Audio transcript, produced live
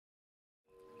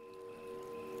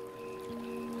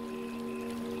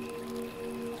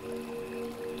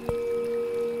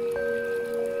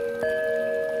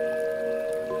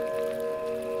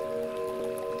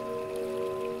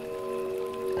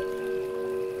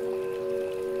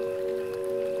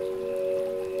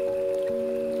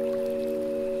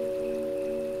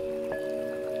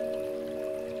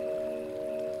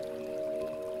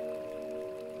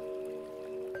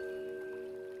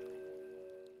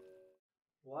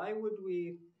why would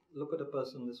we look at a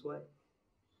person this way,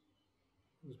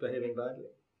 who's behaving badly?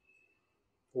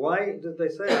 Why did they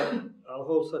say, I'll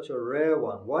hold such a rare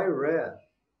one? Why rare?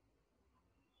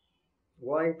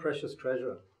 Why precious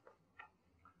treasure?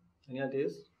 Any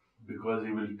ideas? Because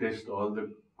he will test all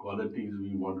the qualities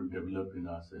we want to develop in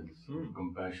ourselves.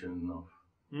 Compassion of.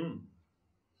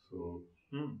 So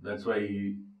that's why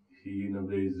he in a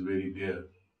way is very dear.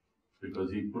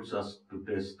 Because he puts us to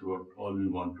test what all we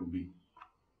want to be.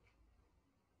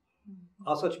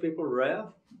 Are such people rare?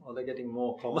 Or are they getting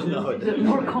more common nowadays?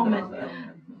 More common.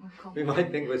 We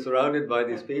might think we're surrounded by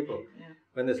these people. Yeah.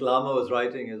 When this Lama was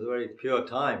writing, it was a very pure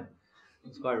time.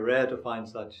 It's quite rare to find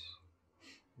such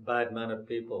bad-mannered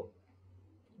people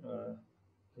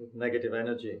with negative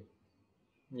energy.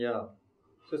 Yeah.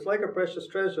 So it's like a precious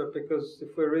treasure, because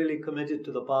if we're really committed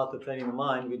to the path of training the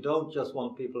mind, we don't just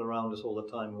want people around us all the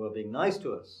time who are being nice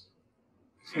to us.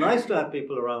 It's nice to have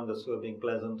people around us who are being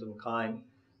pleasant and kind,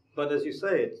 but as you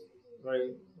say, it's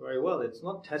very, very well, it's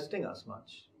not testing us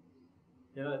much.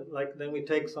 You know, like then we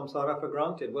take samsara for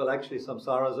granted. Well, actually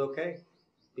samsara is okay.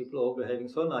 People are all behaving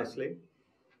so nicely.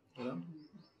 You know,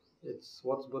 it's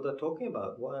what's Buddha talking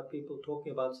about. Why are people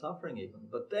talking about suffering even?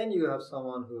 But then you have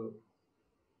someone who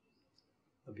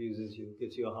abuses you,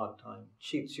 gives you a hard time,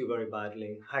 cheats you very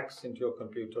badly, hacks into your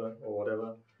computer or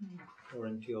whatever, or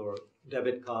into your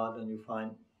debit card, and you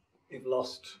find you've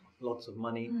lost lots of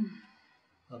money.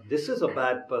 Now, this is a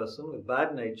bad person with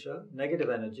bad nature, negative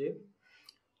energy.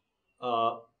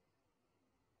 How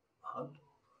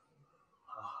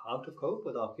to cope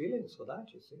with our feelings for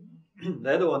that, you see.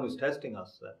 They're the one who's testing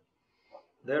us there.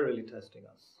 They're really testing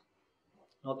us.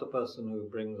 Not the person who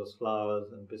brings us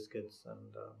flowers and biscuits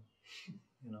and,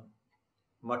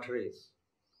 mutteries.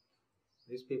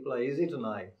 These people are easy to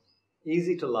like,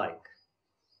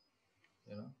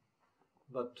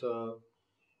 But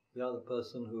the other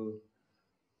person who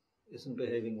isn't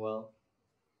behaving well,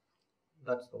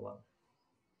 that's the one.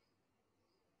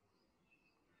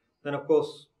 Then, of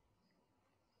course,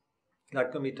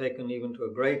 that can be taken even to a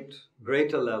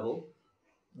greater level,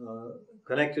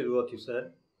 connected with what you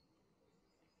said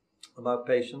about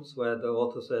patience, where the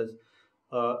author says,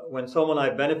 when someone I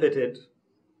benefited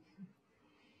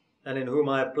and in whom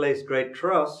I have placed great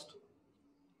trust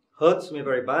hurts me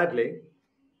very badly,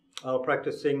 I'll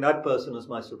practice seeing that person as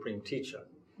my supreme teacher.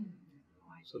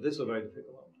 So this is a very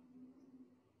difficult one.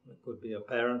 It could be a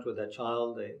parent with their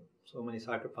child, so many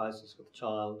sacrifices for the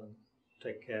child and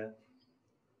take care.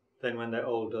 Then when they're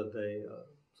older, they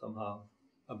somehow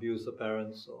abuse the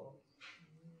parents or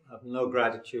have no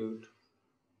gratitude,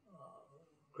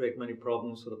 create many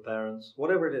problems for the parents,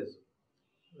 whatever it is.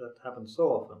 That happens so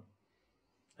often.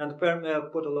 And the parent may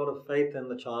have put a lot of faith in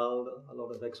the child, a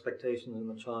lot of expectations in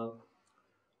the child.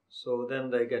 So then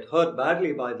they get hurt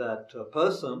badly by that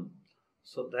person.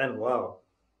 So then, wow,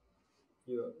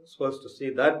 you're supposed to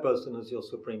see that person as your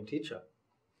supreme teacher.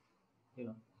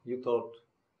 You thought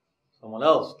someone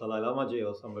else, Dalai Lamaji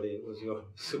or somebody, was your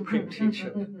supreme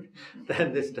teacher.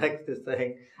 Then this text is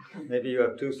saying, maybe you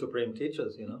have two supreme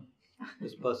teachers,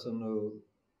 This person who,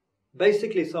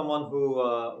 basically someone who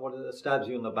stabs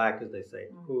you in the back, as they say.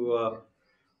 Who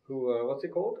what's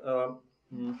it called?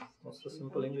 What's the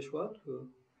simple English word? Who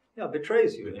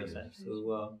betrays you in a sense.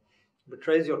 Who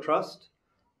betrays your trust.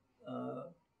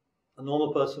 A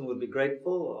normal person would be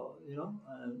grateful,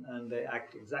 and they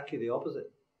act exactly the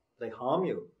opposite. They harm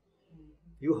you.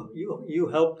 You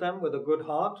help them with a good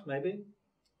heart, maybe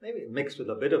mixed with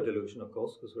a bit of delusion, of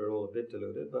course, because we're all a bit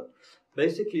deluded, but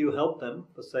basically you help them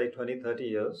for, say, 20, 30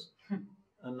 years,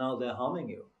 and now they're harming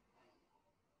you.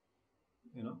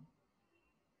 Of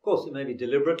course, it may be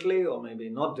deliberately or maybe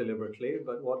not deliberately,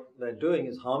 but what they're doing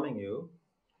is harming you.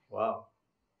 Wow.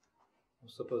 I'm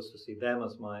supposed to see them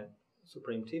as my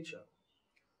supreme teacher.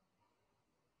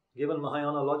 Given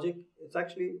Mahayana logic, it's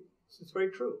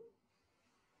very true.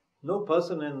 No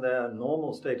person in their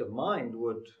normal state of mind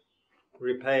would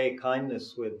repay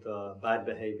kindness with bad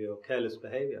behavior or careless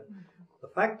behavior. The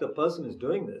fact the person is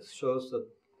doing this shows that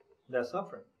they're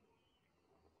suffering.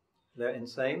 They're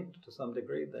insane to some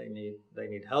degree. They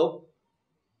need help.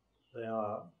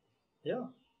 They're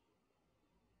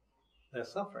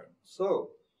suffering.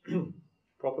 So,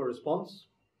 proper response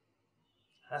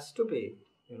has to be,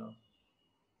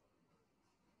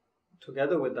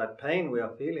 together with that pain we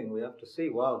are feeling, we have to see,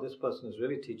 wow, this person is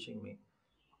really teaching me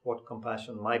what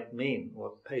compassion might mean,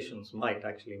 what patience might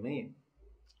actually mean.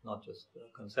 Not just a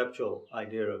conceptual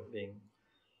idea of being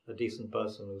a decent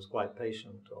person who's quite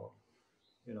patient or,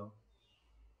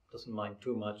 doesn't mind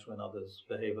too much when others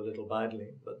behave a little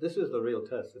badly. But this is the real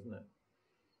test, isn't it?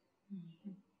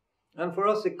 And for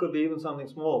us, it could be even something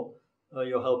small.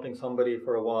 you're helping somebody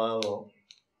for a while or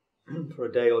for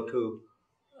a day or two,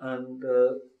 and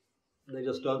they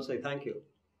just don't say thank you.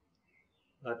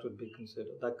 That would be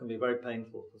considered. That can be very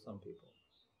painful for some people.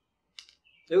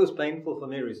 It was painful for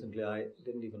me recently. I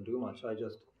didn't even do much. I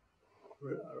just,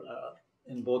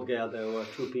 in Bodh Gaya, there were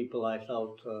two people I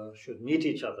felt should meet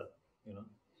each other. You know,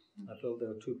 I felt there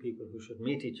were two people who should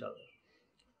meet each other.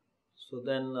 So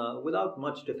then, without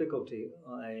much difficulty,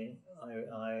 I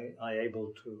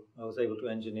was able to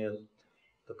engineer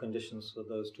the conditions for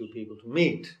those two people to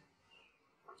meet.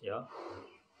 Yeah,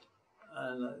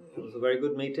 and it was a very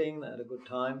good meeting. I had a good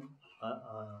time.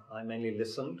 I mainly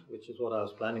listened, which is what I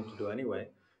was planning to do anyway,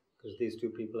 because these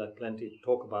two people had plenty to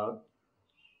talk about.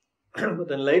 But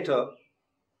then later,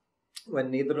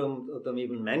 when neither of them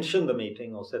even mentioned the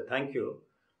meeting or said thank you,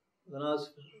 then I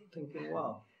was thinking,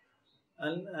 wow.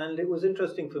 And it was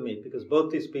interesting for me, because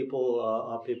both these people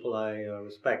are people I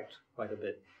respect quite a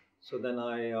bit. So then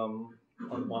on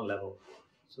one level.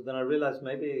 So then I realized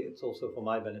maybe it's also for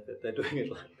my benefit. They're doing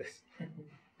it like this.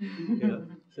 You know,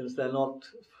 since they're not,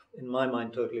 in my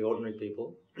mind, totally ordinary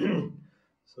people.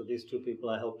 So these two people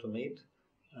I helped to meet,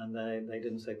 and they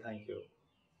didn't say thank you.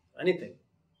 Anything.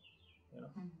 You know.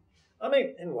 I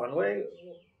mean, in one way,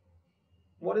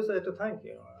 what is there to thank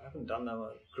you? I haven't done them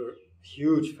a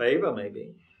huge favor,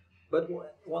 maybe. But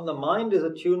when the mind is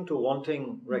attuned to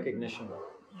wanting recognition,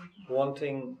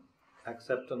 wanting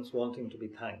acceptance, wanting to be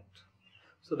thanked.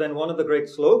 So then one of the great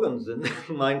slogans in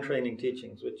mind training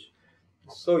teachings, which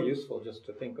is so useful just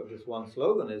to think of this one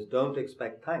slogan, is don't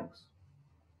expect thanks.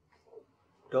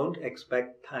 Don't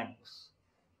expect thanks.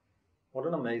 What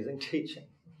an amazing teaching.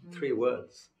 3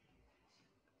 words.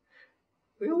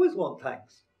 We always want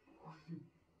thanks.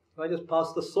 If I just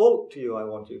pass the salt to you, I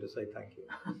want you to say thank you.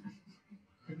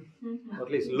 Or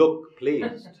at least look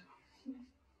pleased.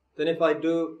 Then if I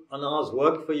do an hour's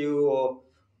work for you or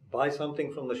buy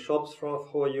something from the shops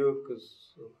for you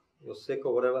because you're sick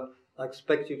or whatever, I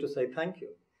expect you to say thank you.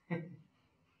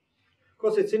 Of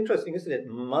course, it's interesting, isn't it?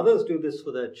 Mothers do this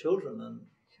for their children and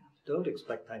don't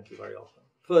expect thank you very often.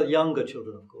 For younger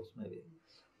children, of course, maybe.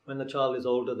 When the child is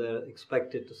older, they're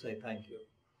expected to say thank you.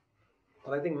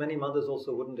 But I think many mothers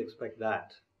also wouldn't expect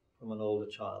that from an older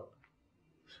child.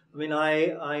 I mean,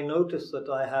 I notice that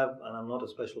I have, and I'm not a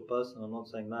special person, I'm not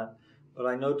saying that, but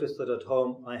I notice that at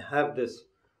home I have this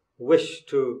wish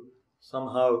to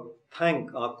somehow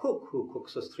thank our cook who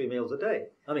cooks us 3 meals a day.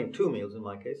 I mean, 2 meals in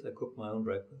my case. I cook my own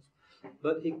breakfast.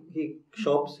 But he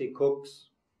shops, he cooks,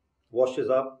 washes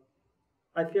up.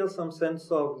 I feel some sense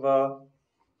of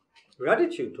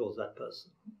gratitude towards that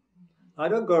person. I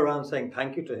don't go around saying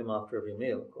thank you to him after every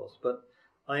meal, of course, but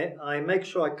I make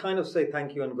sure I kind of say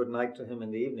thank you and good night to him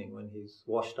in the evening when he's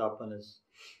washed up and is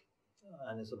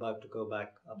about to go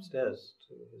back upstairs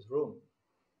to his room.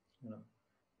 You know.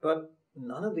 But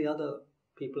none of the other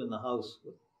people in the house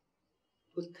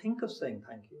would think of saying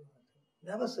thank you.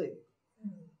 Never say.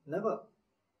 Never.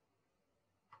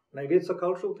 Maybe it's a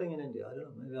cultural thing in India. I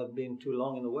don't know. Maybe I've been too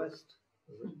long in the West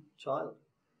as a child.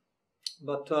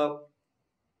 But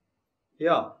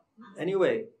yeah.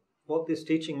 Anyway, what this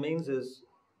teaching means is,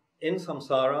 in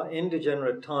samsara, in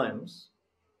degenerate times,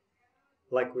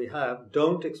 like we have,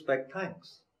 don't expect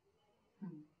thanks.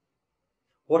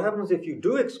 What happens if you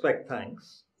do expect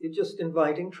thanks? You're just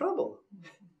inviting trouble.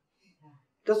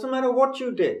 Doesn't matter what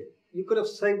you did. You could have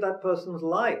saved that person's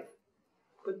life.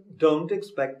 But don't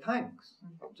expect thanks.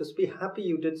 Just be happy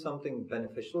you did something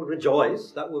beneficial.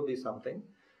 Rejoice, that would be something.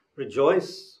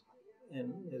 Rejoice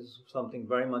is something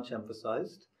very much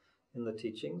emphasized in the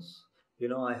teachings. You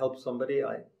know, I helped somebody,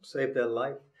 I saved their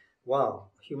life. Wow,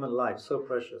 human life, so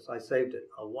precious. I saved it.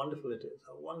 How wonderful it is.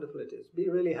 How wonderful it is. Be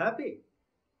really happy.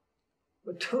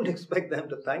 But don't expect them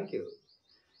to thank you.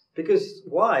 Because,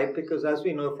 why? Because as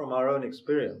we know from our own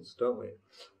experience, don't we?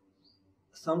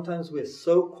 Sometimes we're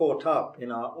so caught up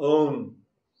in our own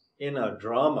inner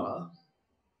drama,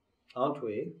 aren't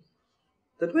we,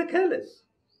 that we're careless.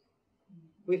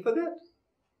 We forget.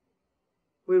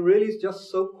 We're really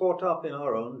just so caught up in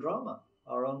our own drama,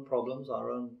 our own problems,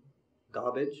 our own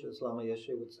garbage, as Lama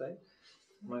Yeshe would say.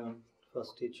 My own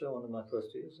first teacher, one of my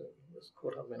first teachers, was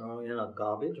caught up in our inner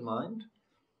garbage mind.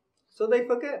 So they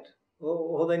forget,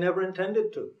 or they never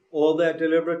intended to, or they're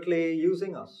deliberately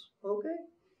using us. Okay.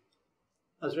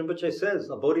 As Rinpoche says,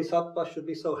 a bodhisattva should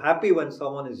be so happy when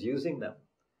someone is using them.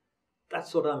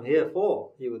 That's what I'm here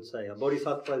for, he would say. A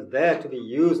bodhisattva is there to be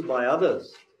used by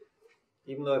others.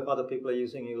 Even though if other people are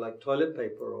using you like toilet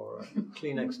paper or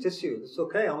Kleenex tissue, it's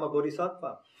okay, I'm a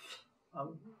bodhisattva.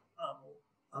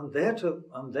 I'm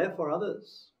there for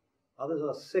others. Others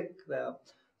are sick, they're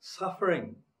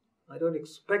suffering. I don't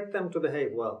expect them to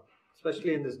behave well.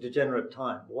 especially in this degenerate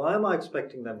time. Why am I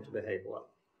expecting them to behave well?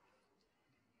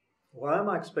 Why am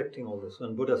I expecting all this?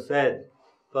 When Buddha said,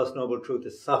 First Noble Truth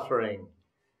is suffering,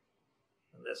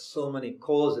 and there's so many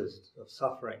causes of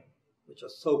suffering, which are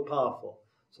so powerful.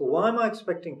 So why am I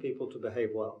expecting people to behave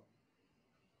well?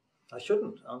 I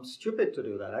shouldn't. I'm stupid to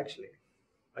do that, actually.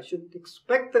 I should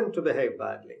expect them to behave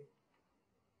badly.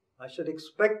 I should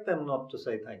expect them not to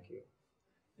say thank you.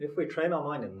 If we train our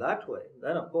mind in that way,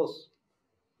 then of course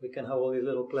we can have all these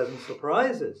little pleasant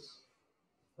surprises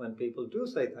when people do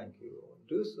say thank you or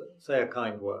do say a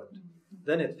kind word.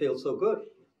 Then it feels so good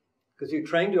because you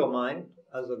trained your mind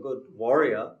as a good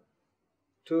warrior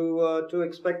to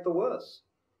expect the worst,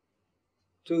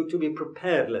 to be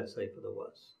prepared, let's say, for the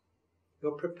worst.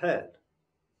 You're prepared.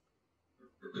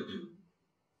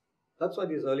 That's why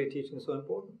these early teachings are so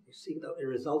important. You see the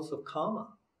results of karma.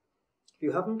 If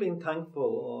you haven't been thankful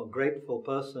or grateful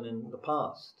person in the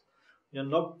past, you're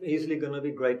not easily going to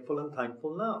be grateful and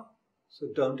thankful now. So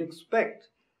don't expect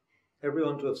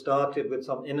everyone to have started with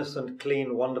some innocent,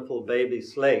 clean, wonderful baby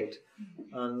slate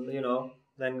and,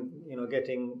 then,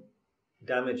 getting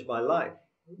damaged by life.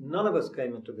 None of us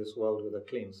came into this world with a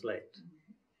clean slate.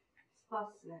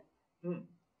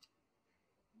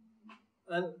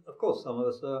 And of course, some of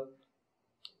us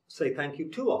say thank you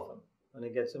too often, and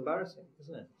it gets embarrassing,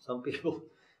 isn't it? Some people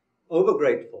over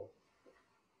grateful.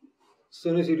 As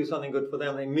soon as you do something good for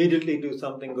them, they immediately do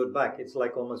something good back. It's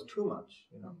like almost too much,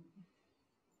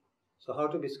 So how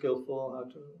to be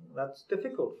skillful? That's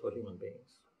difficult for human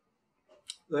beings.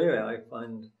 So anyway, I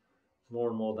find more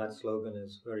and more that slogan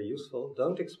is very useful.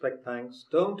 Don't expect thanks.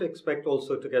 Don't expect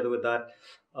also together with that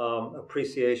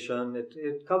appreciation.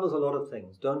 It covers a lot of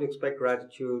things. Don't expect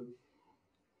gratitude.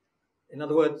 In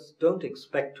other words, don't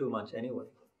expect too much anyway.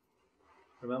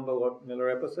 Remember what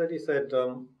Milarepa said? He said,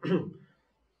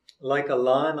 like a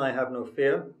lion, I have no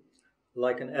fear.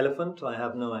 Like an elephant, I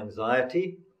have no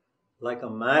anxiety. Like a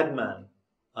madman,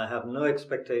 I have no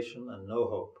expectation and no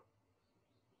hope.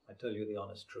 I tell you the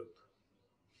honest truth.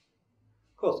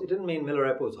 Of course, it didn't mean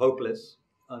Milarepa was hopeless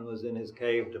and was in his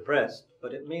cave depressed,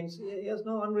 but it means he has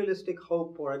no unrealistic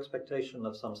hope or expectation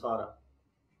of samsara.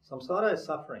 Samsara is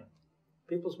suffering.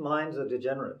 People's minds are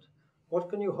degenerate. What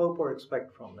can you hope or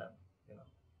expect from them?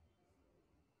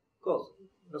 Of course,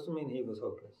 it doesn't mean he was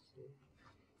hopeless. He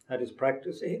had his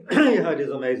practice, he had his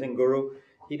amazing guru.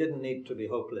 He didn't need to be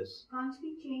hopeless. Can't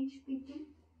we change people?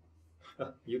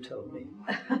 You tell me.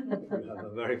 You have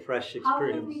a very fresh experience.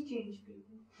 How can we change people?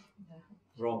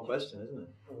 Wrong question, isn't it?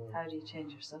 How do you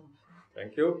change yourself?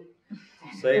 Thank you.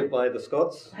 Saved by the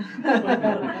Scots.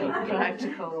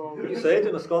 Practical. Would you say it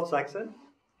in a Scots accent?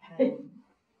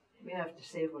 We have to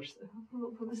save ourselves.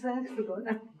 What was that? I forgot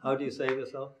now. How do you save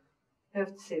yourself? We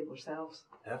have to save ourselves.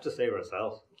 You have to save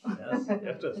ourselves. Yes, you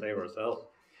have to save ourselves.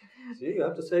 See, you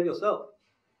have to save yourself.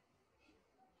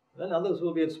 Then others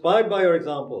will be inspired by your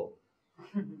example.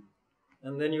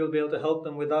 And then you'll be able to help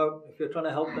them without, if you're trying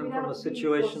to help them from a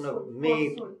situation of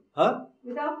me. Huh?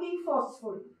 Without being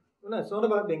forceful. No, it's not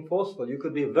about being forceful. You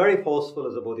could be very forceful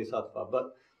as a bodhisattva,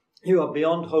 but you are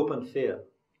beyond hope and fear.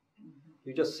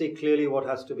 You just see clearly what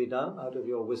has to be done out of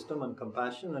your wisdom and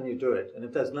compassion, and you do it. And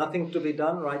if there's nothing to be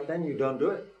done right then, you don't do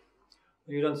it.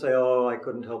 You don't say, oh, I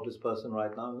couldn't help this person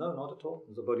right now. No, not at all.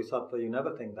 As a bodhisattva, you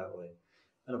never think that way.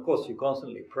 And of course, you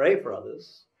constantly pray for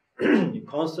others. You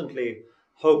constantly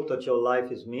hope that your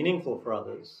life is meaningful for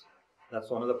others. That's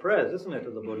one of the prayers, isn't it,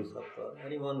 of the bodhisattva?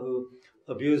 Anyone who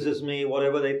abuses me,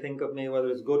 whatever they think of me, whether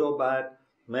it's good or bad,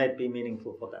 may it be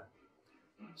meaningful for them.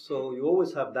 So you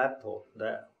always have that thought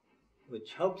there,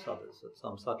 which helps others at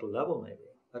some subtle level maybe.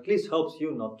 At least helps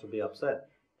you not to be upset.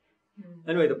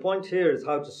 Anyway, the point here is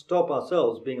how to stop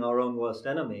ourselves being our own worst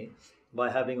enemy by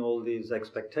having all these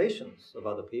expectations of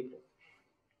other people.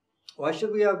 Why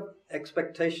should we have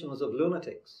expectations of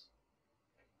lunatics?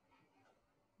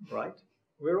 Right?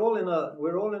 We're all in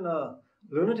a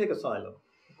lunatic asylum,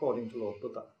 according to Lord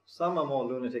Buddha. Some are more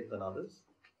lunatic than others.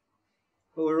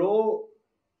 But we're all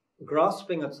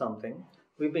grasping at something.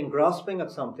 We've been grasping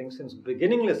at something since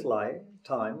beginningless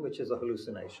time, which is a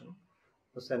hallucination,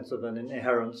 the sense of an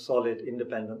inherent, solid,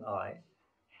 independent I.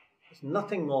 There's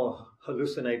nothing more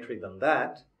hallucinatory than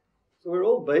that. So we're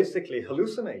all basically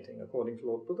hallucinating, according to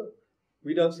Lord Buddha.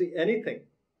 We don't see anything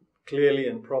clearly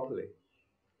and properly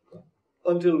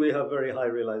until we have very high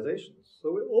realizations.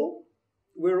 So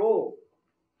we're all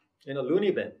in a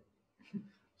loony bin.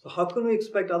 So how can we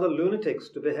expect other lunatics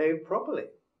to behave properly?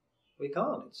 We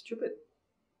can't. It's stupid.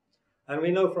 And we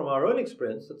know from our own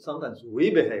experience that sometimes we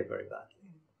behave very badly.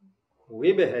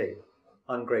 We behave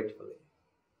ungratefully.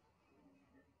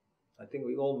 I think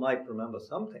we all might remember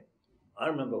something. I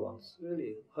remember once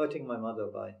really hurting my mother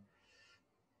by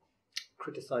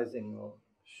criticizing or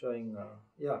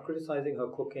criticizing her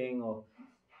cooking, or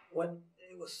when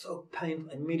it was so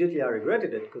painful. Immediately I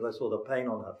regretted it because I saw the pain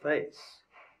on her face.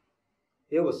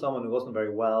 Here was someone who wasn't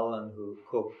very well and who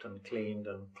cooked and cleaned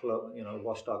and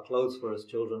washed our clothes for us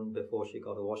children before she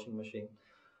got a washing machine.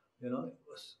 It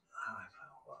was,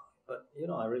 but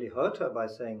I really hurt her by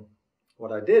saying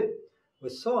what I did. We're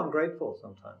so ungrateful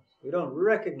sometimes. We don't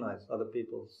recognize other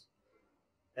people's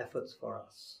efforts for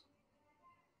us.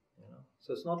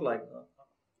 So it's not like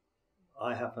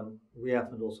we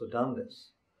haven't also done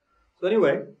this. So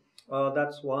anyway,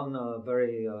 that's one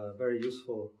very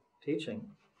useful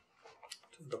teaching.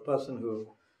 To the person who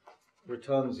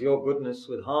returns your goodness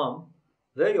with harm,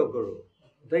 they're your guru.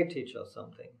 They teach us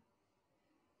something.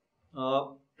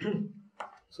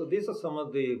 So these are some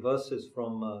of the verses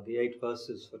from the 8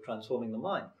 verses for transforming the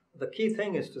mind. The key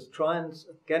thing is to try and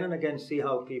again and again see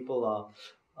how people are,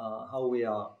 how we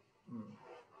are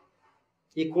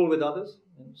equal with others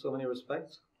in so many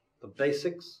respects. The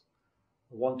basics,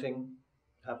 wanting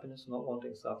happiness, not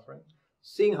wanting suffering.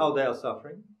 Seeing how they are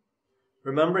suffering.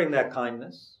 Remembering their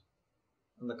kindness.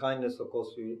 And the kindness, of course,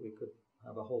 we could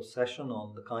have a whole session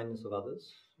on the kindness of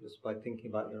others, just by thinking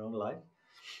about your own life.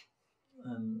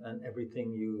 And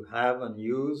everything you have and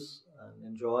use and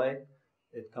enjoy,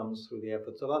 it comes through the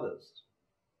efforts of others.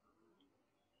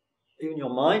 Even your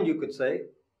mind, you could say,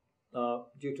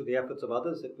 due to the efforts of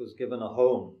others, it was given a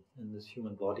home in this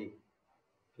human body.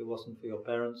 If it wasn't for your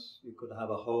parents, you could have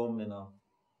a home in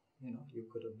you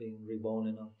could have been reborn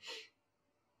in a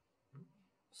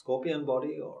scorpion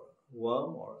body, or a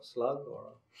worm, or a slug,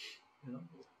 or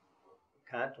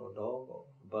a cat, or dog, or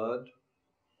bird,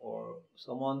 or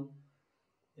someone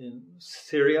in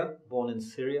Syria, born in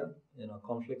Syria, in a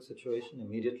conflict situation.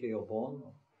 Immediately you're born,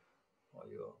 or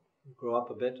you grow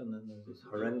up a bit, and then there's this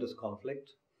horrendous conflict.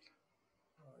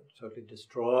 It totally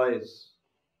destroys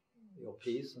your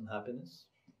peace and happiness.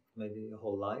 Maybe your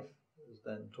whole life is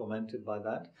then tormented by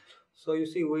that. So you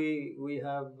see, we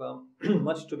have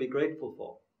much to be grateful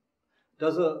for.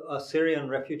 Does a Syrian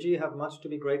refugee have much to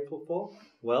be grateful for?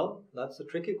 Well, that's a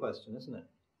tricky question, isn't it?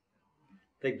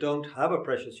 They don't have a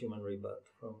precious human rebirth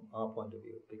from our point of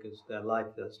view, because their life,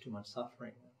 there's too much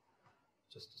suffering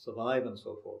just to survive and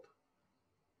so forth.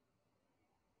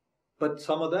 But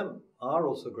some of them are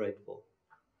also grateful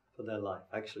for their life,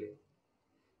 actually.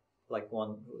 Like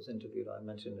one who was interviewed, I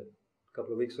mentioned it a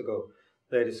couple of weeks ago.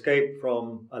 They had escaped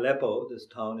from Aleppo, this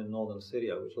town in northern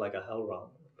Syria, which is like a hell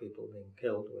round, people being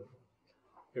killed with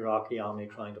Iraqi army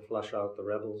trying to flush out the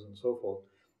rebels and so forth.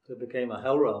 So it became a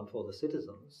hell round for the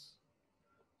citizens.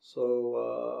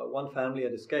 So one family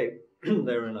had escaped.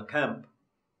 They were in a camp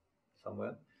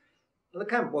somewhere. And the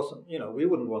camp wasn't, we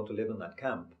wouldn't want to live in that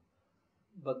camp.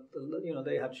 But,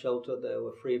 they had shelter. They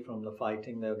were free from the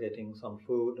fighting. They were getting some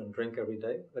food and drink every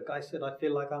day. The guy said, I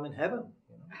feel like I'm in heaven.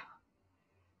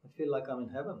 I feel like I'm in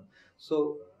heaven.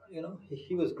 So,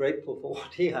 he was grateful for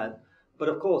what he had. But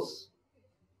of course,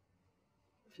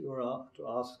 if you were to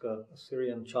ask a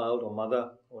Syrian child or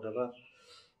mother, or whatever,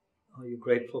 are you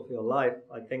grateful for your life?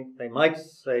 I think they might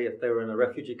say, if they were in a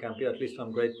refugee camp, yeah, at least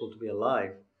I'm grateful to be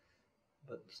alive.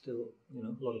 But still,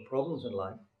 a lot of problems in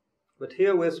life. But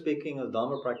here we're speaking as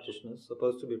Dharma practitioners,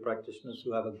 supposed to be practitioners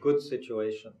who have a good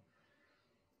situation.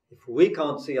 If we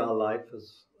can't see our life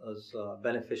as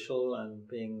beneficial and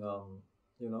being,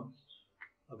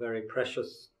 a very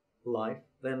precious life,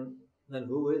 then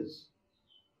who is?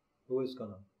 Who is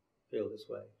going to feel this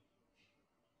way?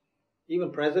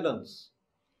 Even presidents,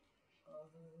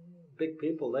 big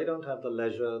people, they don't have the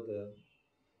leisure, the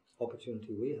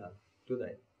opportunity we have, do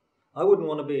they? I wouldn't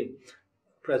want to be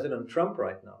President Trump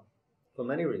right now, for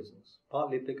many reasons.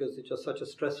 Partly because it's just such a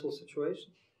stressful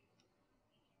situation.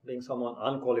 Being someone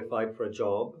unqualified for a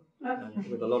job, and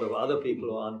with a lot of other people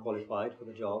who are unqualified for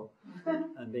the job,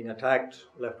 and being attacked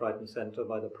left, right and center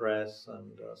by the press,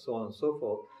 and so on and so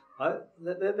forth.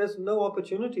 There's no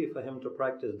opportunity for him to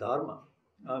practice Dharma.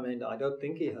 I mean, I don't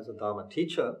think he has a Dharma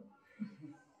teacher.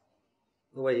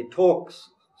 The way he talks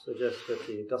suggests that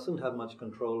he doesn't have much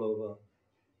control over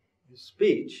his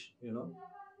speech,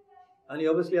 and he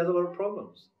obviously has a lot of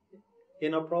problems,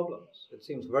 inner problems. It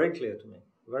seems very clear to me,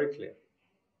 very clear.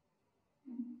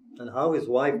 And how his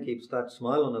wife keeps that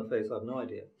smile on her face, I have no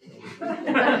idea.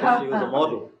 She was a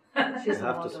model. You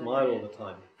have to smile all the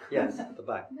time. Yes, at the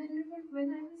back. When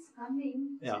I was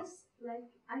coming, Yeah. just like,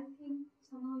 I think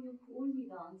somehow you told me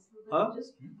the answer, but Huh?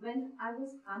 just when I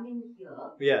was coming here,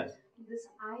 Yes. this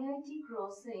IIT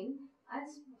crossing, I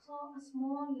saw a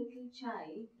small little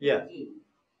child Yes. eating.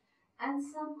 And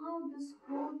somehow this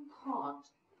whole thought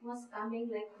was coming,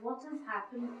 like what has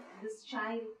happened, this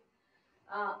child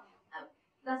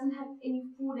doesn't have any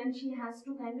food and she has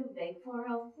to kind of beg for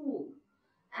her food.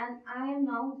 And I am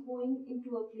now going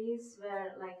into a place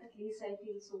where, like, at least I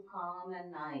feel so calm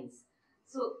and nice.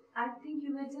 So I think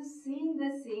you were just saying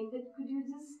the same, but could you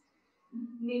just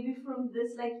maybe from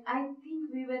this, like, I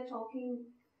think we were talking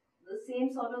the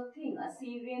same sort of thing. A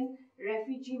Syrian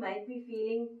refugee might be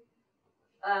feeling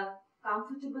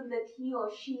comfortable that he or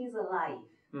she is alive.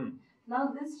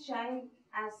 Now this child,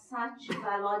 as such,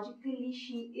 biologically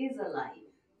she is alive.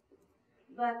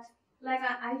 But like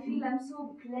I feel I'm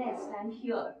so blessed, I'm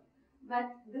here. But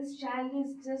this child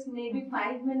is just maybe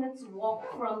 5 minutes walk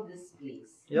from this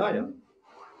place. Yeah.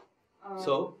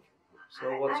 So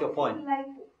what's your point? Feel like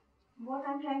what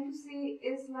I'm trying to say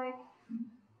is like,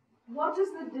 what is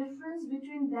the difference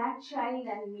between that child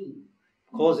and me?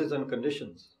 Causes and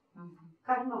conditions.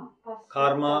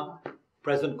 Karma.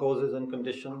 Present causes and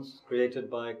conditions created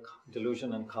by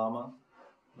delusion and karma.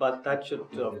 But that should,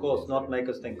 of course, not make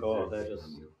us think, oh,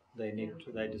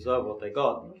 they deserve what they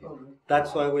got.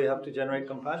 That's why we have to generate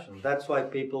compassion. That's why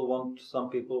some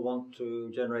people want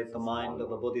to generate the mind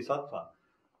of a bodhisattva.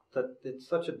 That it's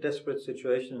such a desperate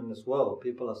situation in this world.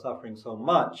 People are suffering so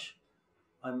much.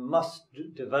 I must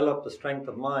develop the strength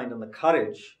of mind and the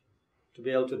courage to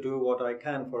be able to do what I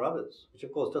can for others. Which,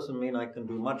 of course, doesn't mean I can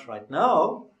do much right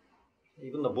now.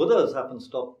 Even the Buddhas haven't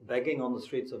stopped begging on the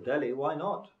streets of Delhi. Why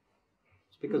not?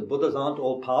 It's because Buddhas aren't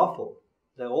all powerful.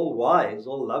 They're all wise,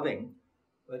 all loving.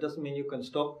 But it doesn't mean you can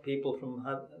stop people from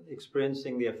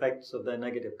experiencing the effects of their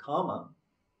negative karma,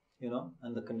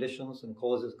 and the conditions and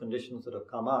causes, conditions that have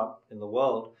come up in the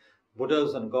world.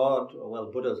 Buddhas and God,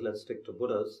 Buddhas, let's stick to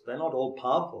Buddhas, they're not all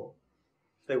powerful.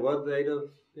 If they were, they'd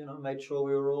have, made sure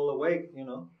we were all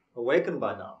awakened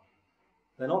by now.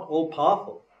 They're not all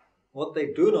powerful. What they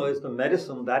do know is the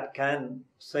medicine that can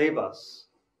save us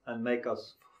and make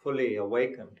us fully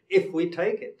awakened, if we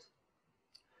take it.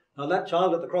 Now that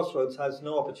child at the crossroads has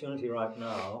no opportunity right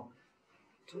now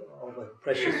of a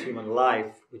precious human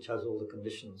life which has all the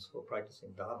conditions for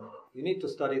practicing Dharma. You need to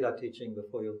study that teaching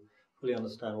before you fully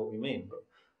understand what we mean. But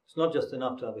it's not just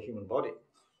enough to have a human body,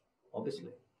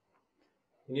 obviously.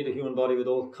 You need a human body with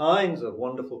all kinds of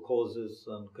wonderful causes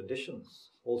and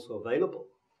conditions also available.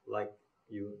 Like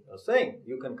you are saying,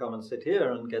 you can come and sit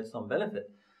here and get some benefit.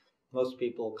 Most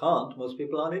people can't. Most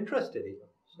people aren't interested even.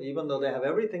 So even though they have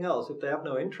everything else, if they have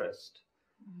no interest,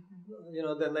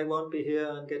 then they won't be here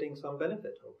and getting some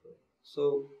benefit, hopefully.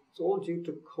 So it's all due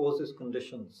to causes,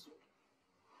 conditions,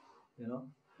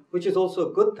 which is also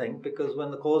a good thing, because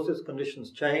when the causes,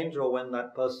 conditions change, or when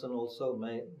that person also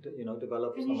may,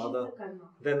 develop some other,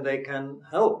 then they can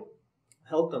help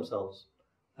themselves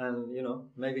and,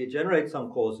 maybe generate some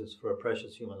causes for a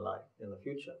precious human life in the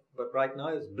future. But right now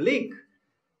it's bleak.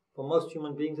 For most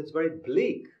human beings, it's very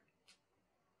bleak.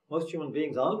 Most human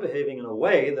beings aren't behaving in a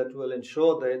way that will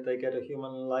ensure that they get a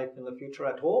human life in the future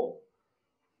at all.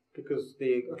 Because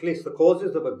at least the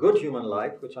causes of a good human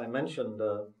life, which I mentioned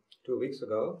 2 weeks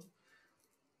ago,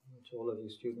 which all of you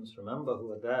students remember who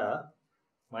were there.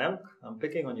 Mayank, I'm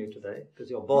picking on you today, because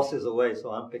your boss is away,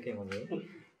 so I'm picking on you.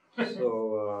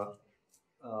 So,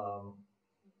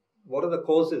 what are the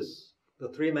causes? The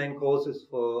three main causes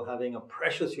for having a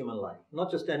precious human life. Not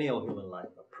just any old human life,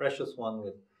 a precious one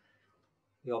with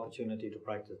the opportunity to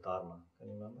practice Dharma. Can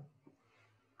you remember?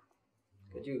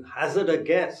 Could you hazard a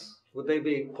guess? Would they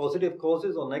be positive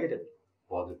causes or negative?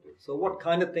 Positive. So what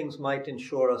kind of things might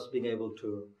ensure us being able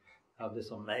to have this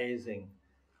amazing,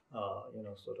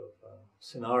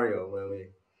 scenario where we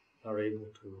are able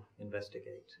to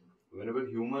investigate? Whenever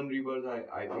human rebirth,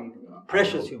 I think...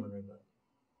 Precious human rebirth.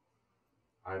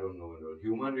 I don't know.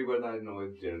 Human rebirth, I know,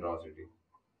 is generosity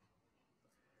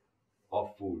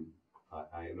of food.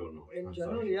 I don't know. In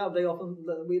general, yeah,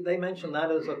 they mention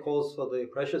that as a cause for the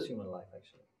precious human life,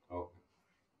 actually. Okay.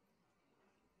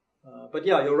 But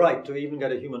yeah, you're right. To even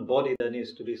get a human body, there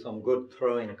needs to be some good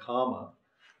throwing karma.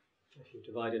 If you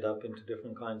divide it up into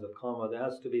different kinds of karma, there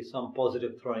has to be some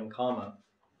positive throwing karma,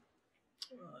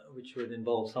 which would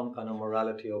involve some kind of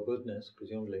morality or goodness,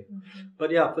 presumably. Mm-hmm.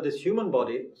 But yeah, for this human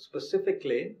body,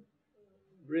 specifically,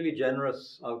 really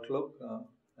generous outlook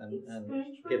and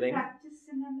giving. Practice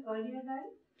in an earlier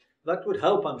life? That would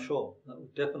help, I'm sure. That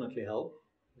would definitely help.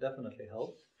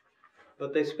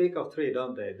 But they speak of three,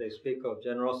 don't they? They speak of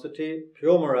generosity,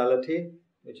 pure morality,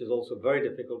 which is also very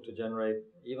difficult to generate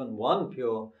even one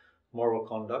pure moral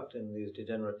conduct in these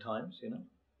degenerate times,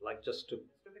 like just to...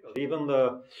 Even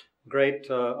the great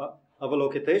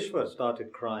Avalokiteshvara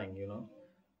started crying,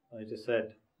 I just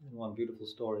said in one beautiful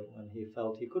story, when he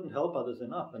felt he couldn't help others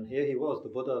enough. And here he was, the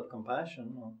Buddha of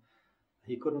compassion,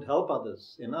 he couldn't help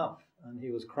others enough, and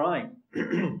he was crying.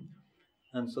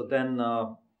 And so then,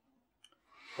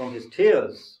 from his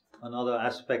tears, another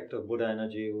aspect of Buddha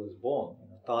energy was born,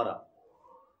 Tara,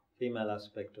 female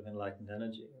aspect of enlightened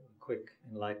energy, quick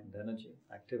enlightened energy,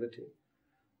 activity.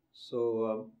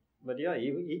 So, but yeah,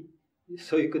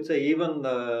 so you could say even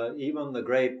the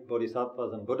great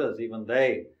bodhisattvas and Buddhas, even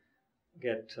they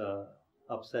get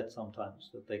upset sometimes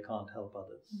that they can't help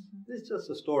others. Mm-hmm. It's just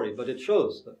a story, but it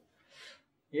shows that,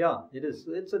 yeah,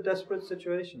 it's a desperate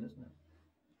situation, isn't it?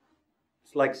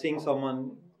 It's like seeing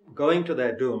someone going to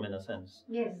their doom, in a sense.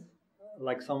 Yes.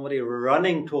 Like somebody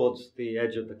running towards the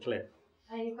edge of the cliff.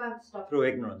 And you can't stop through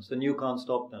ignorance, and you can't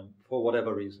stop them for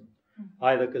whatever reason. Mm-hmm.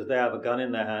 Either because they have a gun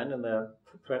in their hand and they're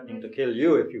threatening to kill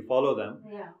you if you follow them,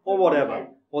 or whatever.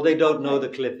 Or they don't know the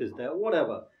cliff is there,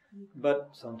 whatever. Mm-hmm. But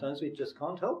sometimes we just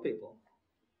can't help people.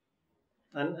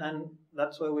 And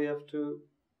that's why we have to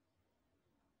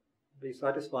be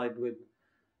satisfied with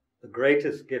the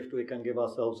greatest gift we can give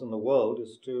ourselves in the world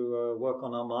is to work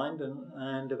on our mind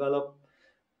and develop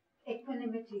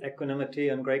equanimity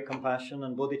and great compassion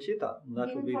and bodhicitta. And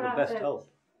that would be the best help.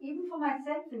 Even for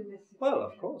myself in this situation. Well,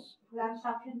 of course. I'm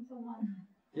suffering so much.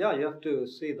 Yeah, you have to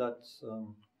see that's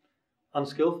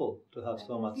unskillful to have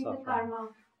so much suffering. The karma.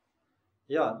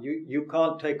 Yeah, you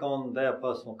can't take on their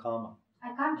personal karma.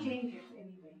 I can't change it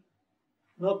anyway.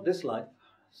 Not this life,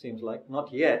 seems like.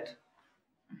 Not yet.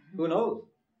 Who knows?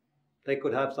 They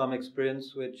could have some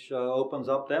experience which opens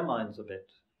up their minds a bit,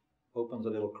 opens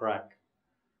a little crack.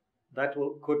 That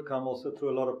could come also through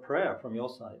a lot of prayer from your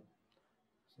side.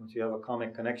 Since you have a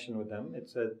karmic connection with them, it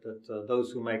said that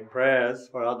those who make prayers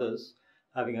for others,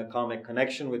 having a karmic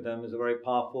connection with them is a very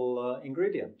powerful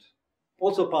ingredient.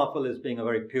 Also powerful is being a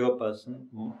very pure person,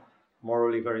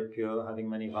 morally very pure, having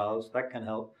many vows, that can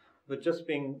help. But just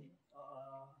being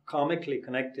karmically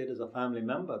connected as a family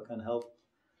member can help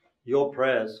your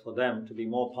prayers for them to be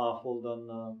more powerful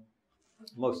than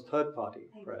most third-party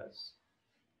prayers.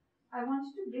 I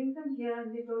wanted to bring them here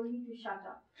and they told me to shut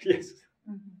up. Yes.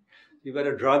 Mm-hmm. You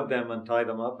better drug them and tie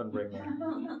them up and bring them.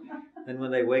 And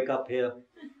when they wake up here,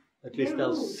 at least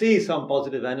they'll see some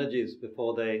positive energies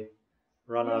before they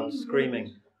run out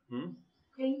screaming.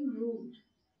 Plain rude.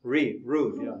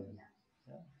 Rude,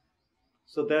 yeah.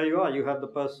 So there you are. You have the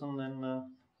person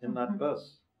in that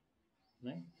verse.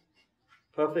 Right?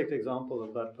 Perfect example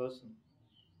of that person.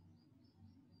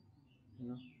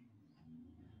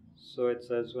 So it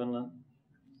says,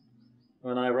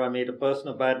 whenever I meet a person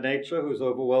of bad nature who's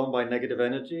overwhelmed by negative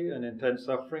energy and intense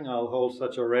suffering, I'll hold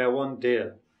such a rare one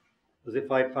dear, as if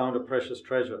I'd found a precious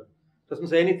treasure. It doesn't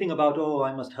say anything about,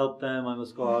 I must help them, I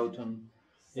must go out and,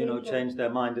 change their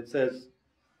mind. It says,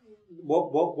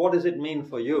 what does it mean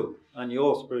for you and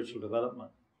your spiritual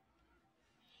development?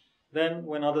 Then,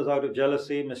 when others out of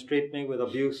jealousy mistreat me with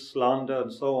abuse, slander,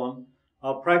 and so on,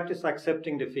 I'll practice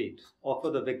accepting defeat, offer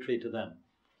the victory to them.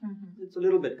 Mm-hmm. It's a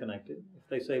little bit connected. If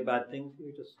they say bad things,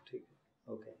 you just take it.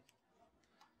 Okay.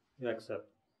 You accept.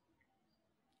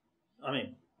 I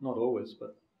mean, not always,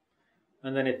 but...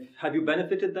 And then have you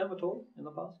benefited them at all in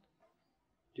the past?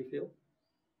 Do you feel?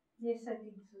 Yes, I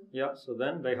think so. Yeah, so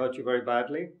then they hurt you very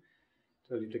badly,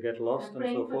 tell you to get lost and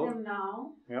so forth. I'm praying for them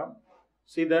now. Yeah.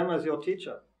 See them as your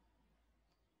teacher.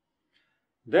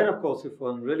 Then, of course, if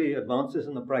one really advances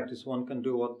in the practice, one can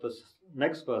do what this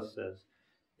next verse says.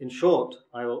 In short,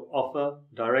 I will offer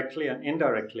directly and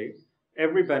indirectly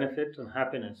every benefit and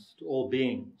happiness to all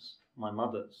beings, my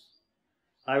mothers.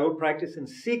 I will practice in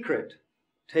secret,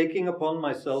 taking upon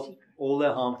myself all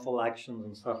their harmful actions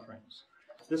and sufferings.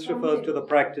 This refers to the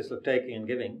practice of taking and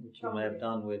giving, which you may have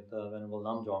done with Venerable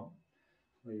lo-jong,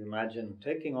 where you imagine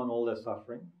taking on all their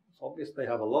suffering. It's obvious they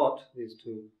have a lot, these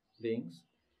two beings.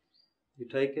 You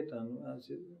take it, and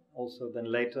also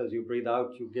then later as you breathe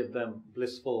out, you give them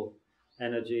blissful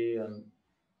energy and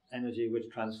energy which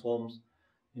transforms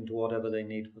into whatever they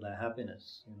need for their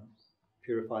happiness,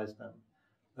 purifies them.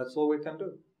 That's all we can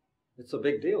do. It's a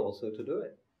big deal also to do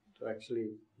it, to actually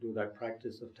do that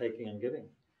practice of taking and giving.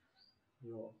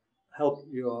 You're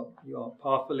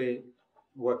powerfully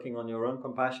working on your own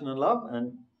compassion and love,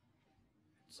 and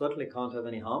certainly can't have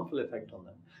any harmful effect on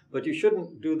them. But you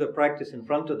shouldn't do the practice in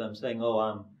front of them saying,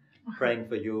 I'm praying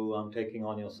for you, I'm taking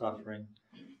on your suffering.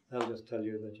 They'll just tell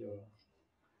you that you're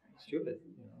stupid.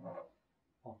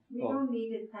 We don't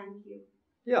need it, thank you.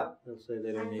 Yeah, they'll say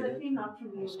they don't need it. Not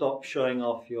from you. Stop showing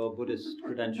off your Buddhist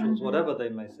credentials, whatever they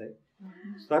may say.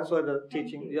 So that's why the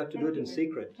teaching, you have to do it in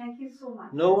secret. Thank you so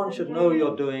much. No one should know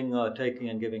you're doing taking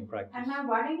and giving practice. And my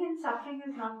worrying and suffering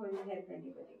is not going to help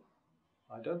anybody.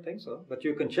 I don't think so. But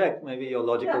you can check. Maybe your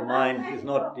logical mind is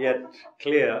not yet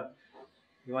clear.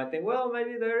 You might think, well,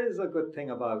 maybe there is a good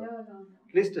thing about, No.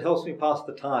 at least it helps me pass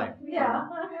the time. Yeah.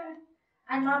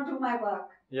 And not do my work.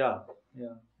 Yeah.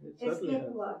 It certainly Escape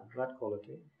has work. that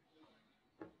quality.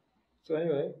 So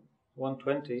anyway,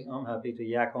 1:20, I'm happy to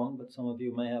yak on, but some of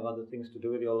you may have other things to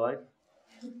do with your life,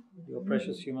 your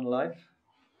precious human life.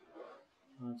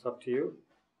 It's up to you.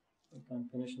 We can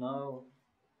finish now.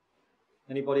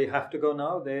 Anybody have to go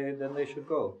now? Then they should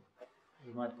go.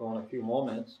 We might go on a few more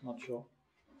minutes, not sure.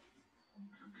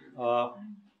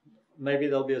 Maybe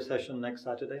there'll be a session next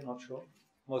Saturday, not sure.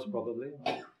 Most probably.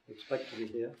 I expect to be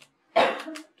here.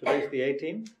 Today's the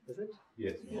 18th, is it?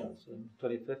 Yes. Yeah, so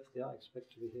 25th, yeah, I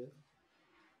expect to be here.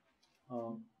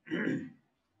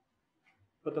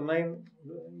 But the main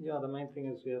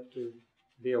thing is we have to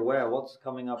be aware what's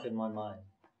coming up in my mind.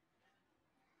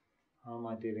 How am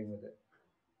I dealing with it?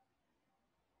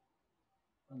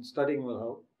 And studying will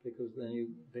help, because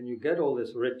then you get all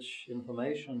this rich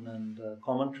information and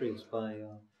commentaries by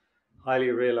highly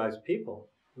realized people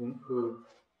who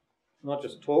not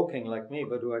just talking like me,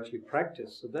 but who actually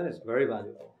practice. So then it's very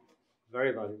valuable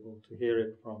to hear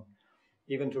it from,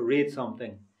 even to read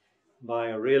something by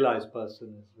a realized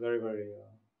person is very, very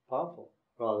powerful,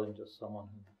 rather than just someone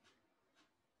who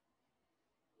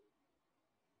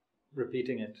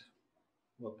repeating it,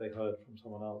 what they heard from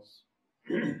someone else.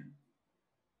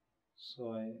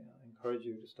 So I encourage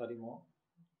you to study more.